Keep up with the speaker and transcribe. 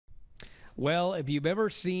Well, if you've ever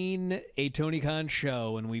seen a Tony Khan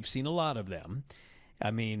show, and we've seen a lot of them,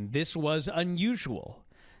 I mean, this was unusual.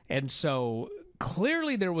 And so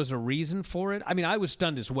clearly there was a reason for it. I mean, I was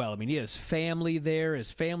stunned as well. I mean, he had his family there.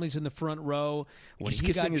 His family's in the front row. When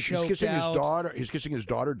he got choked out, he's kissing his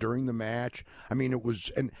daughter during the match. I mean, it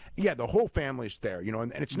was, and yeah, the whole family's there, you know,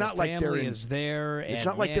 and it's not like they're in. Is there. It's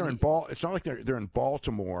not like they're in It's not like they're in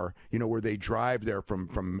Baltimore, you know, where they drive there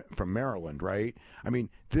from Maryland, right? I mean,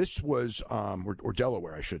 this was or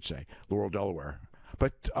Delaware, I should say, Laurel, Delaware,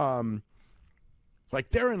 but like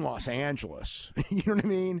they're in Los Angeles, you know what I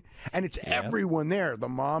mean? And it's everyone there. The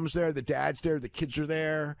mom's there, the dad's there, the kids are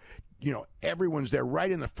there. You know, everyone's there right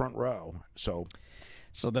in the front row. So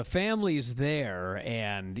the family's there,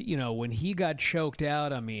 and, you know, when he got choked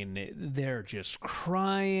out, I mean, they're just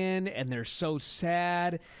crying, and they're so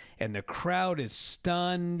sad, and the crowd is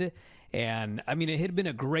stunned. And, I mean, it had been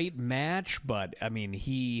a great match, but, I mean,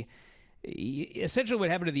 he essentially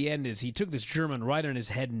what happened at the end is he took this German right on his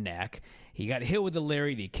head and neck. He got hit with the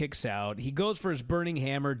lariat. He kicks out. He goes for his burning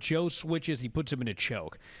hammer. Joe switches. He puts him in a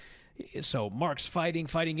choke. So Mark's fighting,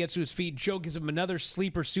 gets to his feet. Joe gives him another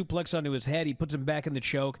sleeper suplex onto his head. He puts him back in the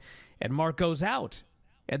choke, and Mark goes out.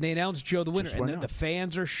 And they announce Joe the winner. And the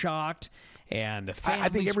fans are shocked, and the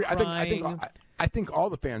family's crying. I think all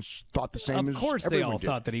the fans thought the same. Of course, they all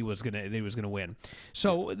thought that he was gonna win.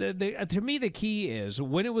 So to me, the key is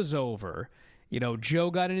when it was over. You know, Joe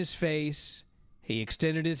got in his face. He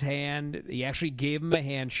extended his hand. He actually gave him a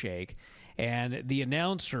handshake. And the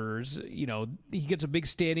announcers, you know, he gets a big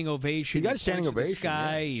standing ovation. He got a standing ovation.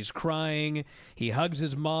 Sky. Yeah. He's crying. He hugs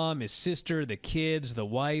his mom, his sister, the kids, the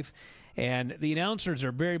wife. And the announcers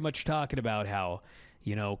are very much talking about how,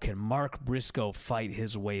 you know, can Mark Briscoe fight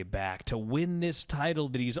his way back to win this title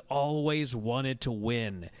that he's always wanted to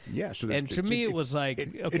win? Yeah. So and to me, it was like,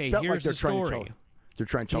 okay, here's the story. They're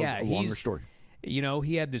trying to tell a longer story. You know,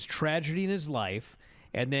 he had this tragedy in his life,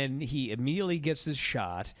 and then he immediately gets this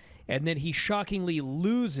shot, and then he shockingly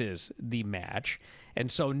loses the match.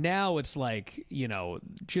 And so now it's like, you know,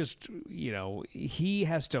 just, you know, he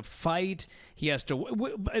has to fight. He has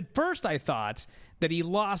to. At first, I thought that he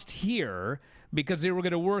lost here because they were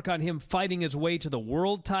going to work on him fighting his way to the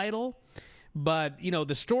world title. But, you know,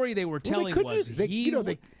 the story they were telling was they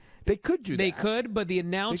could do that. They could, but the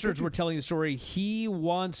announcers were telling the story. He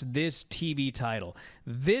wants this TV title.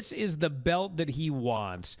 This is the belt that he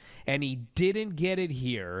wants, and he didn't get it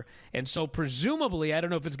here. And so presumably, I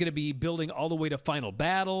don't know if it's going to be building all the way to Final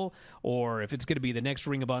Battle or if it's going to be the next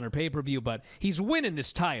Ring of Honor pay-per-view, but he's winning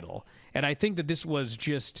this title. And I think that this was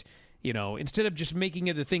just, you know, instead of just making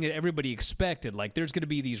it the thing that everybody expected, like there's going to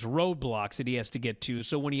be these roadblocks that he has to get to,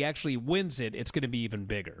 so when he actually wins it, it's going to be even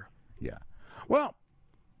bigger. Yeah. Well,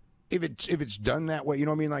 if it's done that way, you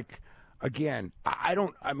know what I mean? Like, again,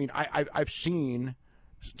 I've seen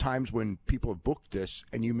times when people have booked this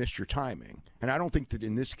and you missed your timing. And I don't think that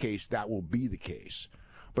in this case that will be the case.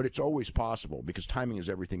 But it's always possible because timing is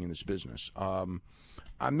everything in this business. I'm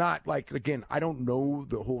not like, again, I don't know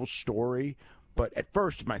the whole story. But at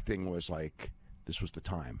first my thing was like, this was the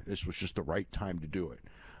time. This was just the right time to do it.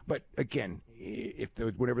 But again,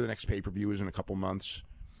 whenever the next pay-per-view is in a couple months,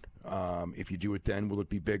 if you do it then, will it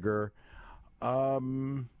be bigger?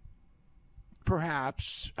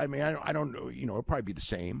 Perhaps. I mean, I don't know. You know, it'll probably be the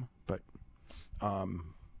same. But, you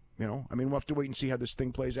know, I mean, we'll have to wait and see how this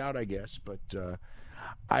thing plays out, I guess. But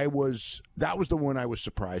that was the one I was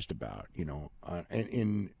surprised about, you know.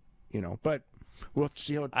 But we'll have to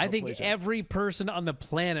see how it plays out. I think every person on the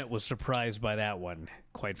planet was surprised by that one,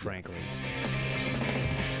 quite frankly.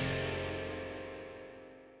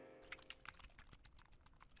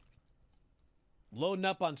 Loading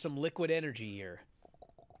up on some liquid energy here.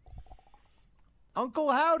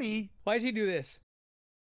 Uncle Howdy. Why does he do this?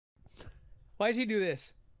 Why does he do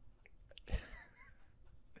this?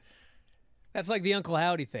 That's like the Uncle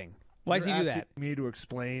Howdy thing. Why does he do that? Me to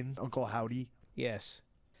explain Uncle Howdy? Yes.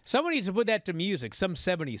 Someone needs to put that to music, some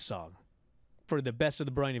 70s song for the best of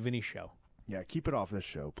the Bryan and Vinny show. Yeah, keep it off this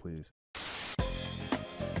show, please.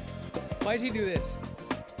 Why does he do this?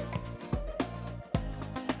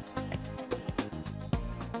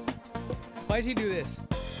 Why does he do this?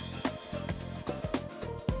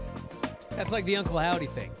 That's like the Uncle Howdy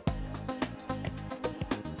thing.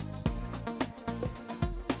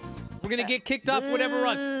 We're going to get kicked off whatever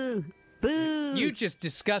run. Boo! You just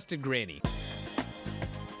disgusted Granny.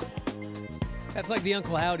 That's like the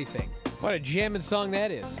Uncle Howdy thing. What a jamming song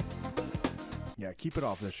that is. Yeah, keep it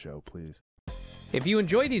off this show, please. If you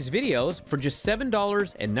enjoy these videos, for just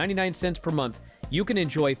 $7.99 per month, you can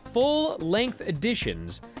enjoy full-length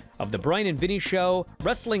editions of The Bryan and Vinny Show,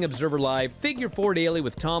 Wrestling Observer Live, Figure 4 Daily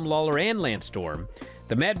with Tom Lawler and Lance Storm,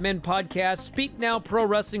 the Mad Men Podcast, Speak Now Pro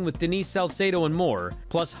Wrestling with Denise Salcedo, and more,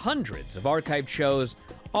 plus hundreds of archived shows,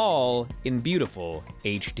 all in beautiful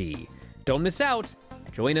HD. Don't miss out.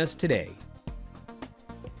 Join us today.